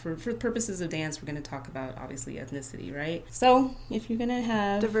 blah. For purposes of dance, we're going to talk about, obviously, ethnicity, right? So if you're going to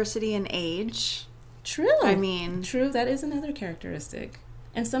have... diversity in age. True. True, that is another characteristic.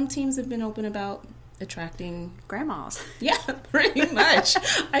 And some teams have been open about attracting... grandmas. Yeah, pretty much.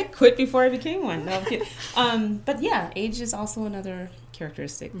 I quit before I became one. No, I'm kidding. But yeah, age is also another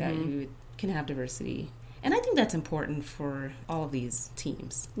characteristic that you can have diversity. And I think that's important for all of these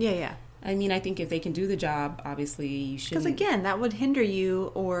teams. Yeah. I mean, I think if they can do the job, obviously you shouldn't... Because again, that would hinder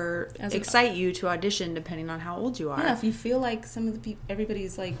you or excite you to audition depending on how old you are. Yeah, if you feel like some of the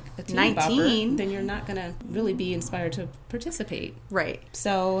everybody's like a teen 19, bopper, then you're not going to really be inspired to participate. Right.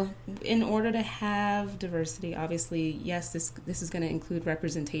 So in order to have diversity, obviously, yes, this is going to include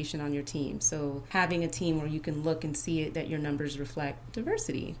representation on your team. So having a team where you can look and see it, that your numbers reflect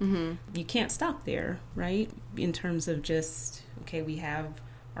diversity. Mm-hmm. You can't stop there, right? In terms of just, okay, we have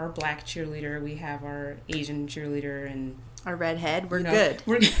our black cheerleader, we have our Asian cheerleader, and our redhead, we're good.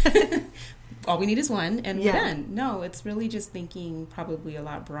 We're all we need is one, and we're done. No, it's really just thinking probably a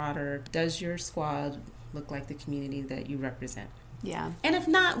lot broader. Does your squad look like the community that you represent? Yeah. And if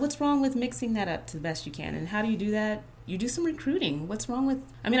not, what's wrong with mixing that up to the best you can? And how do you do that? You do some recruiting. What's wrong with...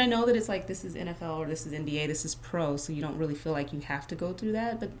 I mean, I know that it's like this is NFL or this is NBA, this is pro, so you don't really feel like you have to go through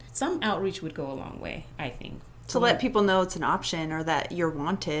that, but some outreach would go a long way, I think. To let people know it's an option or that you're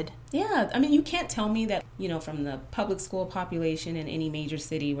wanted. Yeah, I mean, you can't tell me that, from the public school population in any major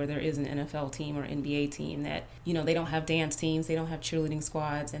city where there is an NFL team or NBA team that, they don't have dance teams, they don't have cheerleading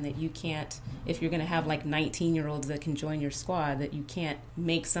squads, and that you can't, if you're going to have like 19-year-olds that can join your squad, that you can't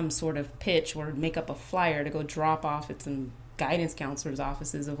make some sort of pitch or make up a flyer to go drop off at some guidance counselors'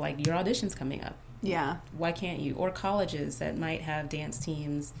 offices of like, your audition's coming up. Yeah. Why can't you? Or colleges that might have dance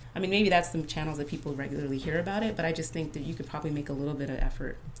teams. I mean, maybe that's the channels that people regularly hear about it, but I just think that you could probably make a little bit of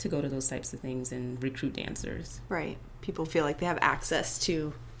effort to go to those types of things and recruit dancers. Right. People feel like they have access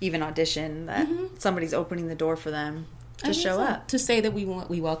to even audition, that somebody's opening the door for them to show up. To say that we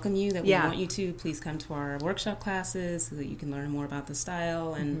welcome you, that we want you to, please come to our workshop classes so that you can learn more about the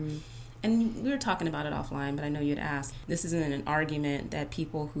style. And we were talking about it offline, but I know you'd ask. This isn't an argument that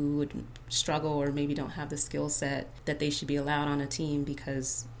people who would struggle or maybe don't have the skill set that they should be allowed on a team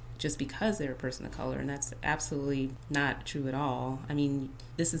because they're a person of color, and that's absolutely not true at all. I mean,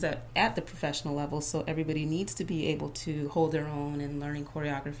 this is at the professional level, so everybody needs to be able to hold their own and learning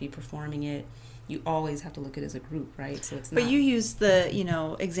choreography, performing it. You always have to look at it as a group, right? So it's But you use the,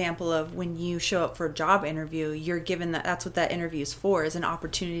 example of when you show up for a job interview, you're given that's what that interview is for, is an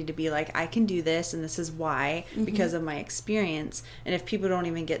opportunity to be like, I can do this and this is why, because of my experience. And if people don't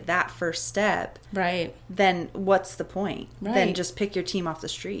even get that first step, right, then what's the point? Right. Then just pick your team off the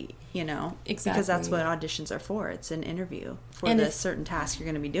street, Exactly. Because that's what auditions are for. It's an interview for the certain task you're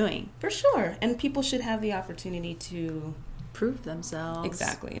going to be doing. For sure. And people should have the opportunity to prove themselves.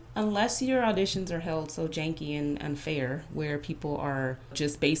 Exactly. Unless your auditions are held so janky and unfair, where people are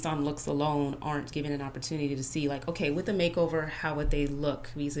just based on looks alone, aren't given an opportunity to see, like, okay, with the makeover, how would they look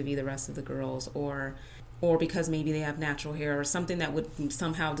vis-a-vis the rest of the girls, or because maybe they have natural hair or something that would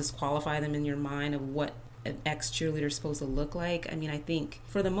somehow disqualify them in your mind of what an ex-cheerleader is supposed to look like. I mean, I think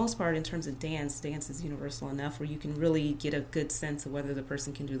for the most part, in terms of dance is universal enough where you can really get a good sense of whether the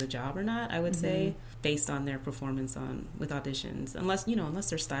person can do the job or not, I would say, based on their performance with auditions. Unless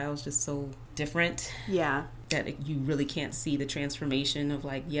their style is just so different. Yeah. That you really can't see the transformation of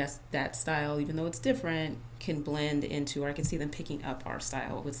like, yes, that style, even though it's different, can blend into, or I can see them picking up our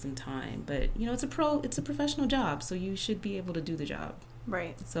style with some time. But, it's a professional job, so you should be able to do the job.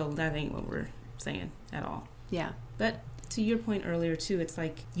 Right. So that ain't what we're saying at all. Yeah. But to your point earlier too, it's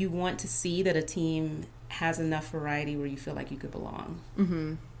like you want to see that a team has enough variety where you feel like you could belong.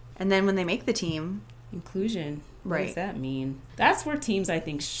 Mm-hmm. And then when they make the team, inclusion. What right. does that mean? That's where teams I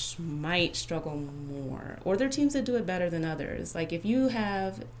think might struggle more, or there are teams that do it better than others. Like if you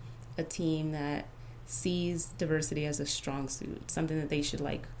have a team that sees diversity as a strong suit, something that they should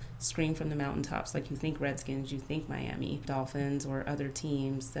like scream from the mountaintops, like you think Redskins, you think Miami Dolphins, or other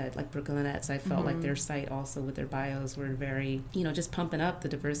teams that like Brooklyn Nets, I felt like their site also with their bios were very, just pumping up the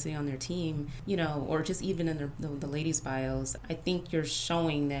diversity on their team, or just even in the ladies' bios. I think you're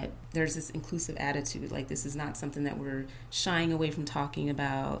showing that there's this inclusive attitude, like this is not something that we're shying away from talking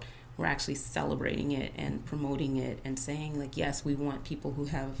about. We're actually celebrating it and promoting it and saying like, yes, we want people who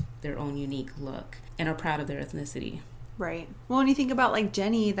have their own unique look and are proud of their ethnicity. Right. Well, when you think about like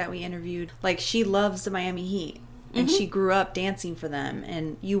Jenny that we interviewed, like she loves the Miami Heat and she grew up dancing for them,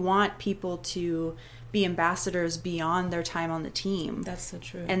 and you want people to be ambassadors beyond their time on the team. That's so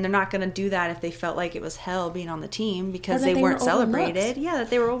true. And they're not going to do that if they felt like it was hell being on the team because they weren't celebrated. Yeah, that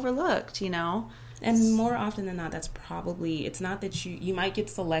they were overlooked, And more often than not, that's probably, it's not that you might get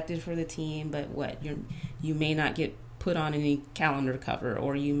selected for the team, but you may not get put on any calendar cover,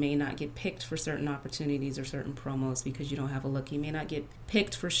 or you may not get picked for certain opportunities or certain promos because you don't have a look. You may not get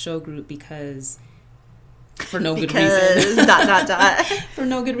picked for show group for no good reason. For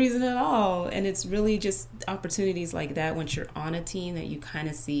no good reason at all. And it's really just opportunities like that once you're on a team that you kind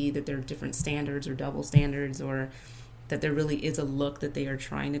of see that there are different standards or double standards, or that there really is a look that they are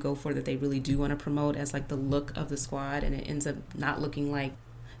trying to go for, that they really do want to promote as like the look of the squad, and it ends up not looking like,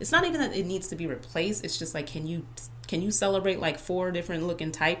 it's not even that it needs to be replaced, it's just like, can you celebrate like 4 different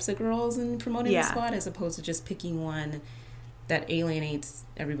looking types of girls in promoting the squad, as opposed to just picking one that alienates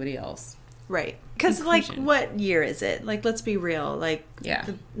everybody else. Right. Because, like, what year is it? Like, let's be real. Like,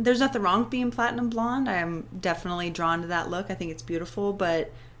 there's nothing wrong with being platinum blonde. I am definitely drawn to that look. I think it's beautiful,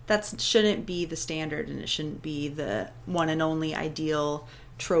 but that shouldn't be the standard, and it shouldn't be the one and only ideal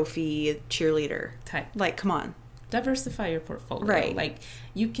trophy cheerleader type. Like, come on. Diversify your portfolio. Right. Like,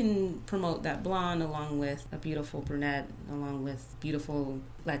 you can promote that blonde along with a beautiful brunette, along with beautiful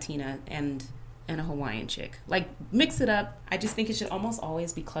Latina, and a Hawaiian chick. Like, mix it up. I just think it should almost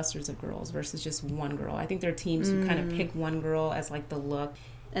always be clusters of girls versus just one girl. I think there are teams who kind of pick one girl as like the look,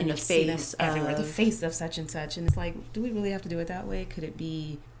 and the face everywhere, the face of such and such, and it's like, do we really have to do it that way? Could it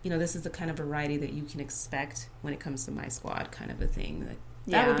be, this is the kind of variety that you can expect when it comes to my squad, kind of a thing. Like,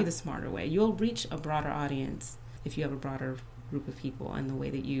 that would be the smarter way. You'll reach a broader audience if you have a broader group of people, and the way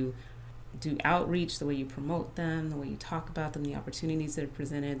that you do outreach, the way you promote them, the way you talk about them, the opportunities that are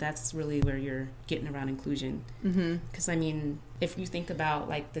presented, that's really where you're getting around inclusion. Because, I mean, if you think about,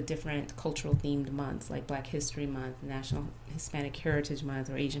 like, the different cultural themed months, like Black History Month, National Hispanic Heritage Month,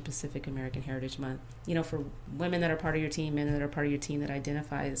 or Asian Pacific American Heritage Month, for women that are part of your team, men that are part of your team that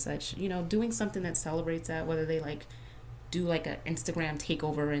identify as such, doing something that celebrates that, whether they, like, do, like, an Instagram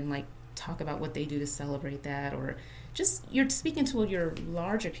takeover and, like, talk about what they do to celebrate that, or just you're speaking to your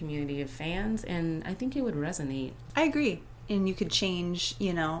larger community of fans, and I think it would resonate. I agree. And you could change,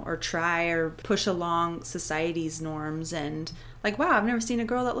 or try or push along society's norms, and like, wow, I've never seen a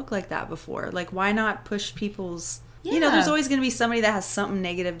girl that looked like that before. Like, why not push people's, there's always going to be somebody that has something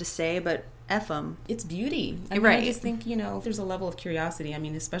negative to say, but F them. It's beauty. I just think, there's a level of curiosity. I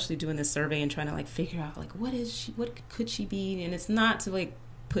mean, especially doing this survey and trying to like figure out like, what could she be? And it's not to like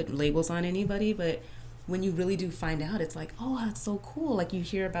put labels on anybody, but when you really do find out, it's like, oh, that's so cool. Like, you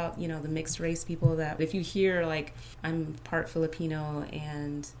hear about, the mixed race people, that if you hear like, I'm part Filipino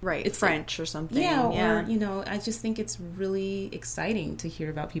and it's French, like, or something. Or, I just think it's really exciting to hear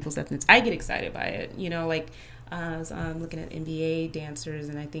about people's ethnicity. I get excited by it. Like, I was looking at NBA dancers,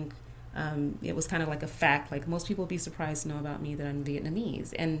 and I think it was kind of like a fact. Like, most people would be surprised to know about me that I'm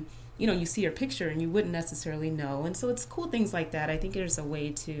Vietnamese. And you see your picture and you wouldn't necessarily know. And so it's cool things like that. I think there's a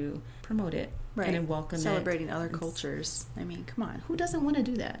way to promote it and welcome celebrating other cultures. I mean, come on. Who doesn't want to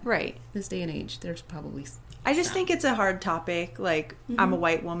do that? Right. This day and age, there's probably I just think it's a hard topic. Like, I'm a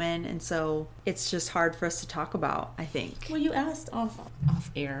white woman, and so it's just hard for us to talk about, I think. Well, you asked off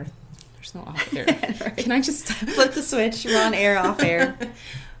air. There's no off air. Right. Can I just flip the switch? We're on air, off air.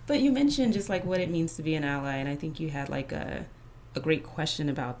 But you mentioned just like what it means to be an ally, and I think you had like a great question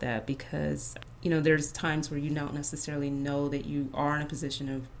about that, because there's times where you don't necessarily know that you are in a position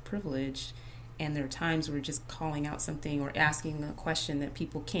of privilege, and there are times where just calling out something or asking a question that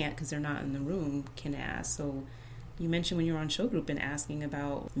people can't because they're not in the room can ask. So you mentioned when you were on show group and asking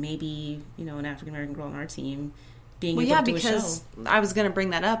about maybe an African American girl on our team being able to do a show. Because I was going to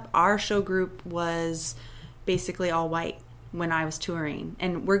bring that up. Our show group was basically all white when I was touring,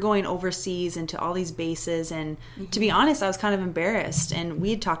 and we're going overseas into all these bases, and to be honest, I was kind of embarrassed, and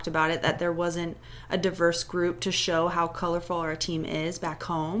we had talked about it, that there wasn't a diverse group to show how colorful our team is back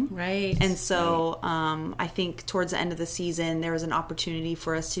home. Right. And so I think towards the end of the season there was an opportunity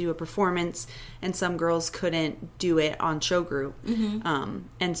for us to do a performance, and some girls couldn't do it on show group.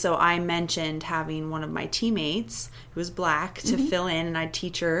 And so I mentioned having one of my teammates who was black to fill in, and I'd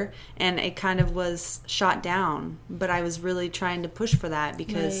teach her, and it kind of was shot down, but I was really trying to push for that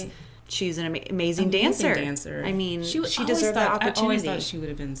because she's an amazing dancer. I mean, she deserved that opportunity. I always thought she would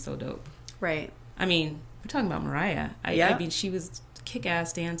have been so dope. Right. I mean, we're talking about Mariah. I mean, she was a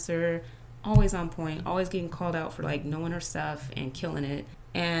kick-ass dancer, always on point, always getting called out for like knowing her stuff and killing it.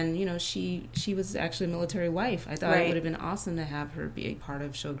 And she was actually a military wife. I thought it would have been awesome to have her be a part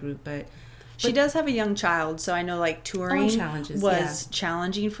of show group, but she does have a young child, so I know like touring was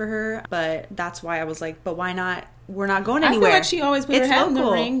challenging for her, but that's why I was like, but why not? We're not going anywhere. I feel like she always put her head in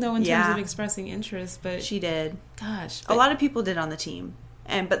the ring, though, in terms of expressing interest, but she did. Gosh. A lot of people did on the team.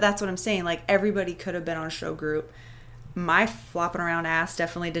 But that's what I'm saying. Like, everybody could have been on a show group. my flopping around ass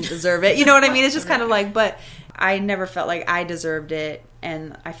definitely didn't deserve it. You know what I mean? It's just kind of like, but I never felt like I deserved it.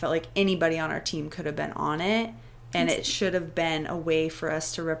 And I felt like anybody on our team could have been on it. And it should have been a way for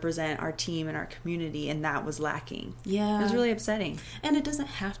us to represent our team and our community, and that was lacking. Yeah. It was really upsetting. And it doesn't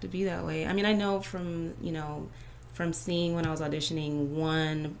have to be that way. I mean, I know from seeing when I was auditioning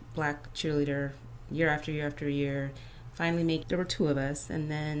one black cheerleader year after year after year, there were 2 of us, and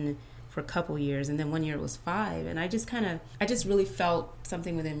then for a couple years, and then one year it was 5. And I just really felt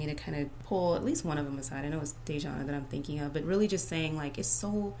something within me to kind of pull at least one of them aside. I know it's Dejana that I'm thinking of, but really just saying, like, it's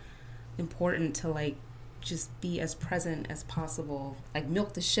so important to, like, just be as present as possible, like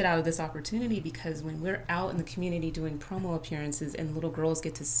milk the shit out of this opportunity, because when we're out in the community doing promo appearances and little girls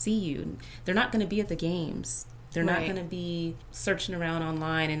get to see you, they're not going to be at the games. They're not going to be searching around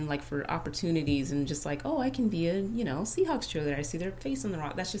online and like for opportunities and just like, oh, I can be a, Seahawks cheerleader. I see their face on the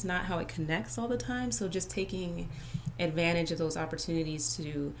rock. That's just not how it connects all the time. So just taking advantage of those opportunities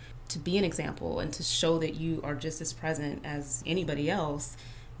to be an example and to show that you are just as present as anybody else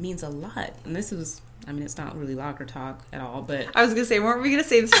means a lot. And this is, it's not really locker talk at all, but I was going to say, weren't we going to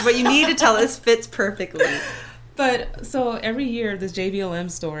say this? But you need to tell us fits perfectly. But so every year, this JBLM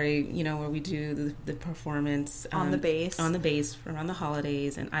story, where we do the performance on the base around the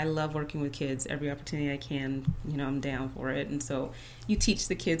holidays, and I love working with kids. Every opportunity I can, I'm down for it. And so you teach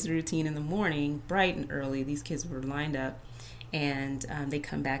the kids a routine in the morning, bright and early. These kids were lined up, and they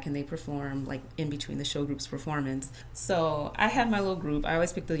come back and they perform like in between the show group's performance. So I had my little group. I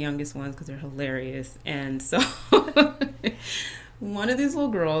always pick the youngest ones because they're hilarious. And so one of these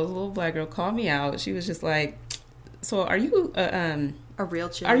little girls, a little black girl, called me out. She was just like, so are you a real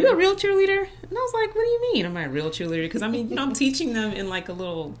cheerleader? Are you a real cheerleader? And I was like, what do you mean? Am I a real cheerleader? Because I'm teaching them in like our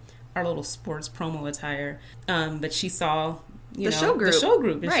little sports promo attire. But she saw the show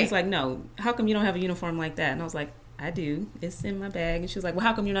group, and she's like, no, how come you don't have a uniform like that? And I was like, I do. It's in my bag. And she was like, well,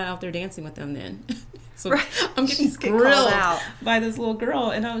 how come you're not out there dancing with them then? So I'm getting grilled by this little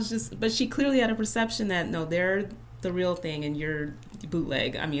girl, and I was but she clearly had a perception that no, they're the real thing and you're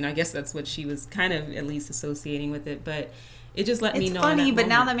bootleg. I guess that's what she was kind of at least associating with it, but it just let me know. It's funny, but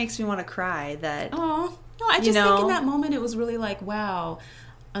now that makes me want to cry. Oh no, I just think in that moment it was really like, wow.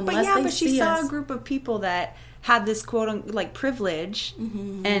 But she saw a group of people that had this quote like privilege,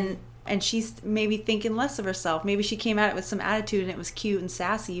 and she's maybe thinking less of herself. Maybe she came at it with some attitude and it was cute and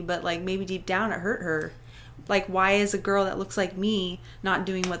sassy, but like maybe deep down it hurt her. Like, why is a girl that looks like me not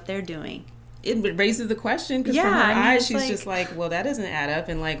doing what they're doing? It raises the question because from her eyes, she's just like, well, that doesn't add up.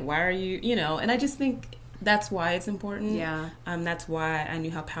 And like, why are you, and I just think that's why it's important. Yeah. That's why I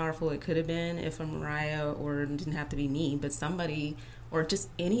knew how powerful it could have been if a Mariah, or it didn't have to be me, but somebody, or just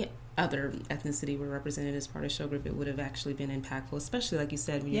any other ethnicity were represented as part of show group, it would have actually been impactful, especially like you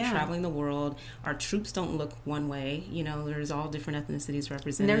said, when you're traveling the world. Our troops don't look one way, there's all different ethnicities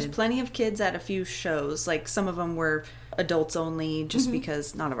represented. And there's plenty of kids at a few shows, like some of them were adults only, just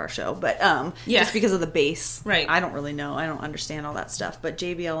because, not of our show, but just because of the base. Right. I don't really know, I don't understand all that stuff, but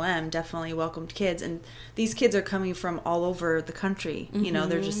JBLM definitely welcomed kids, and these kids are coming from all over the country.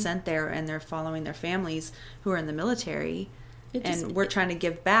 They're just sent there and they're following their families who are in the military. We're trying to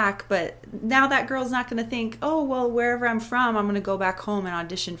give back, but now that girl's not going to think, oh, well, wherever I'm from, I'm going to go back home and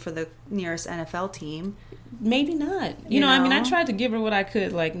audition for the nearest NFL team. Maybe not. I tried to give her what I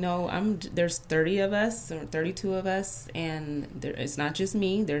could. Like, no, there's 30 of us or 32 of us, and it's not just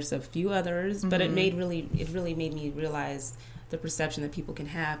me. There's a few others, but it really made me realize the perception that people can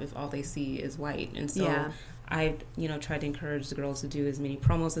have if all they see is white. And so I, tried to encourage the girls to do as many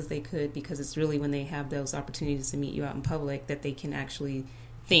promos as they could, because it's really when they have those opportunities to meet you out in public that they can actually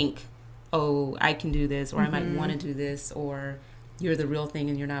think, oh, I can do this, or I might want to do this, or you're the real thing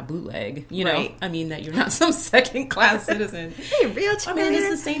and you're not bootleg. Right. That you're not some second-class citizen. Hey, real cheerleader. It's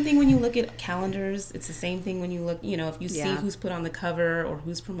the same thing when you look at calendars. It's the same thing when you look, if you see who's put on the cover or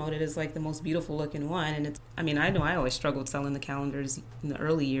who's promoted as like the most beautiful looking one. And it's, I know I always struggled selling the calendars in the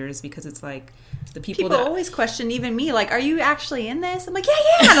early years, because it's like the people that always question even me, like, are you actually in this? I'm like,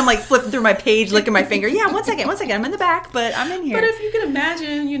 yeah. And I'm like flipping through my page, licking my finger. Yeah, one second. I'm in the back, but I'm in here. But if you can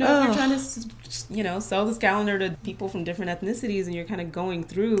imagine, if you're trying to, sell this calendar to people from different ethnicities, and you're kind of going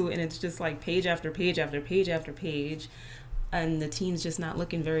through, and it's just like page after page after page after page, and the team's just not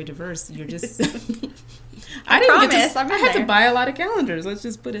looking very diverse. You're just I had to buy a lot of calendars, let's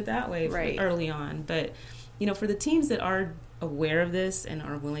just put it that way, early on. But for the teams that are aware of this and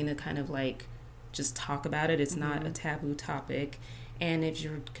are willing to kind of like just talk about it, it's not a taboo topic. And if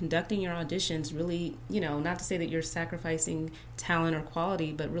you're conducting your auditions, really, not to say that you're sacrificing talent or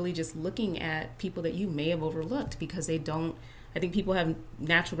quality, but really just looking at people that you may have overlooked because they don't. I think people have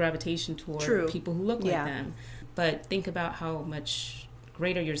natural gravitation toward people who look like them. But think about how much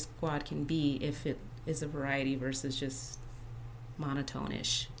greater your squad can be if it is a variety versus just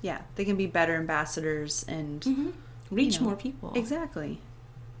monotone-ish. Yeah, they can be better ambassadors and reach more people. Exactly.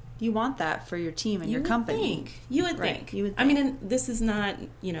 You want that for your team and your company. You would think. I mean, and this is not,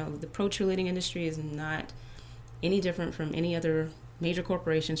 the pro cheerleading industry is not any different from any other major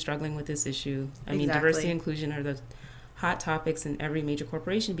corporation struggling with this issue. I mean, diversity and inclusion are the hot topics in every major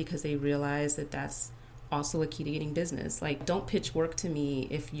corporation because they realize that that's also a key to getting business. Like, don't pitch work to me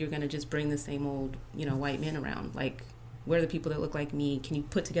if you're going to just bring the same old, white men around. Like, where are the people that look like me? Can you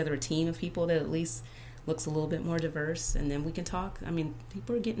put together a team of people that at least looks a little bit more diverse, and then we can talk? I mean,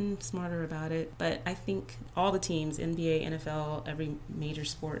 people are getting smarter about it, but I think all the teams, NBA, NFL, every major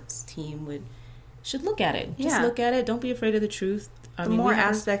sports team should look at it. Just look at it. Don't be afraid of the truth. The more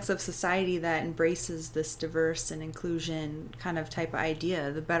aspects of society that embraces this diverse and inclusion kind of type of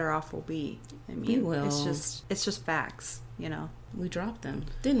idea, the better off we'll be. I mean, we will. It's just facts, We dropped them,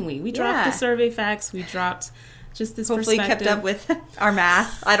 didn't we? We dropped the survey facts. We dropped just this Hopefully perspective. kept up with our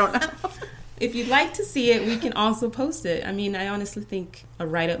math. I don't know. If you'd like to see it, we can also post it. I mean, I honestly think a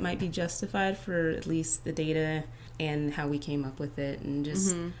write-up might be justified for at least the data and how we came up with it. And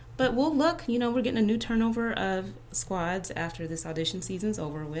just, but we'll look, we're getting a new turnover of squads after this audition season's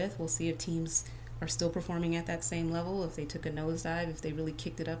over with. We'll see if teams are still performing at that same level, if they took a nosedive, if they really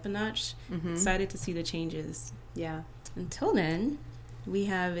kicked it up a notch. Excited to see the changes. Yeah. Until then, we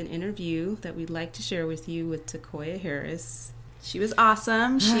have an interview that we'd like to share with you with Takoya Harris. She was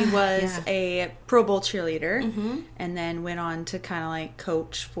awesome. She was a Pro Bowl cheerleader and then went on to kind of like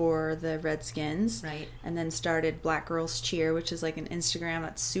coach for the Redskins. Right. And then started Black Girls Cheer, which is like an Instagram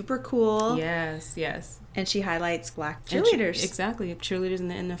that's super cool. Yes, yes. And she highlights black cheerleaders. Exactly. Cheerleaders in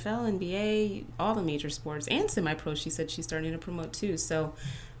the NFL, NBA, all the major sports, and semi-pro. She said she's starting to promote too. So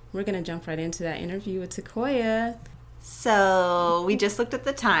we're going to jump right into that interview with Takoya. So we just looked at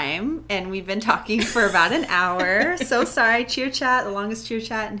the time, and we've been talking for about an hour. So sorry, cheer chat, the longest cheer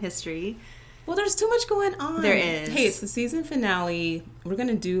chat in history. Well, there's too much going on. There is. Hey, it's the season finale. We're going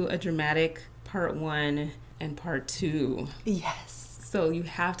to do a dramatic part 1 and part 2. Yes. So you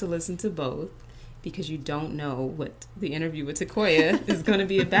have to listen to both because you don't know what the interview with Takoya is going to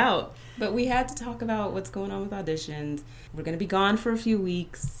be about. But we had to talk about what's going on with auditions. We're going to be gone for a few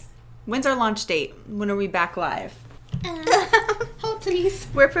weeks. When's our launch date? When are we back live? Oh, please.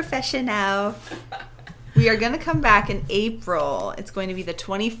 We're professional. We are going to come back in April. It's going to be the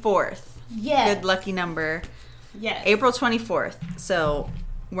 24th. Yes. Good lucky number. Yes. April 24th. So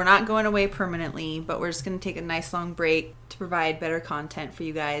we're not going away permanently, but we're just going to take a nice long break to provide better content for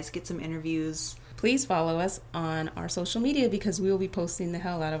you guys, get some interviews. Please follow us on our social media because we will be posting the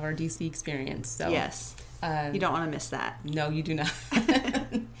hell out of our DC experience. So yes. You don't want to miss that. No, you do not.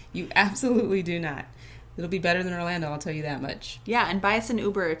 You absolutely do not. It'll be better than Orlando, I'll tell you that much. Yeah, and buy us an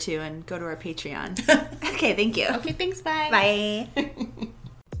Uber or two and go to our Patreon. Okay, thank you. Okay, thanks, bye. Bye.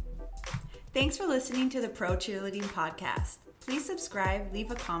 Thanks for listening to the Pro Cheerleading Podcast. Please subscribe,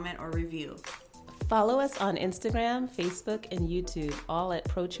 leave a comment, or review. Follow us on Instagram, Facebook, and YouTube, all at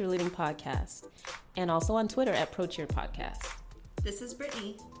Pro Cheerleading Podcast, and also on Twitter at Pro Cheer Podcast. This is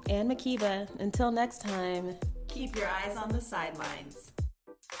Brittany. And Makiba. Until next time, keep your eyes on the sidelines.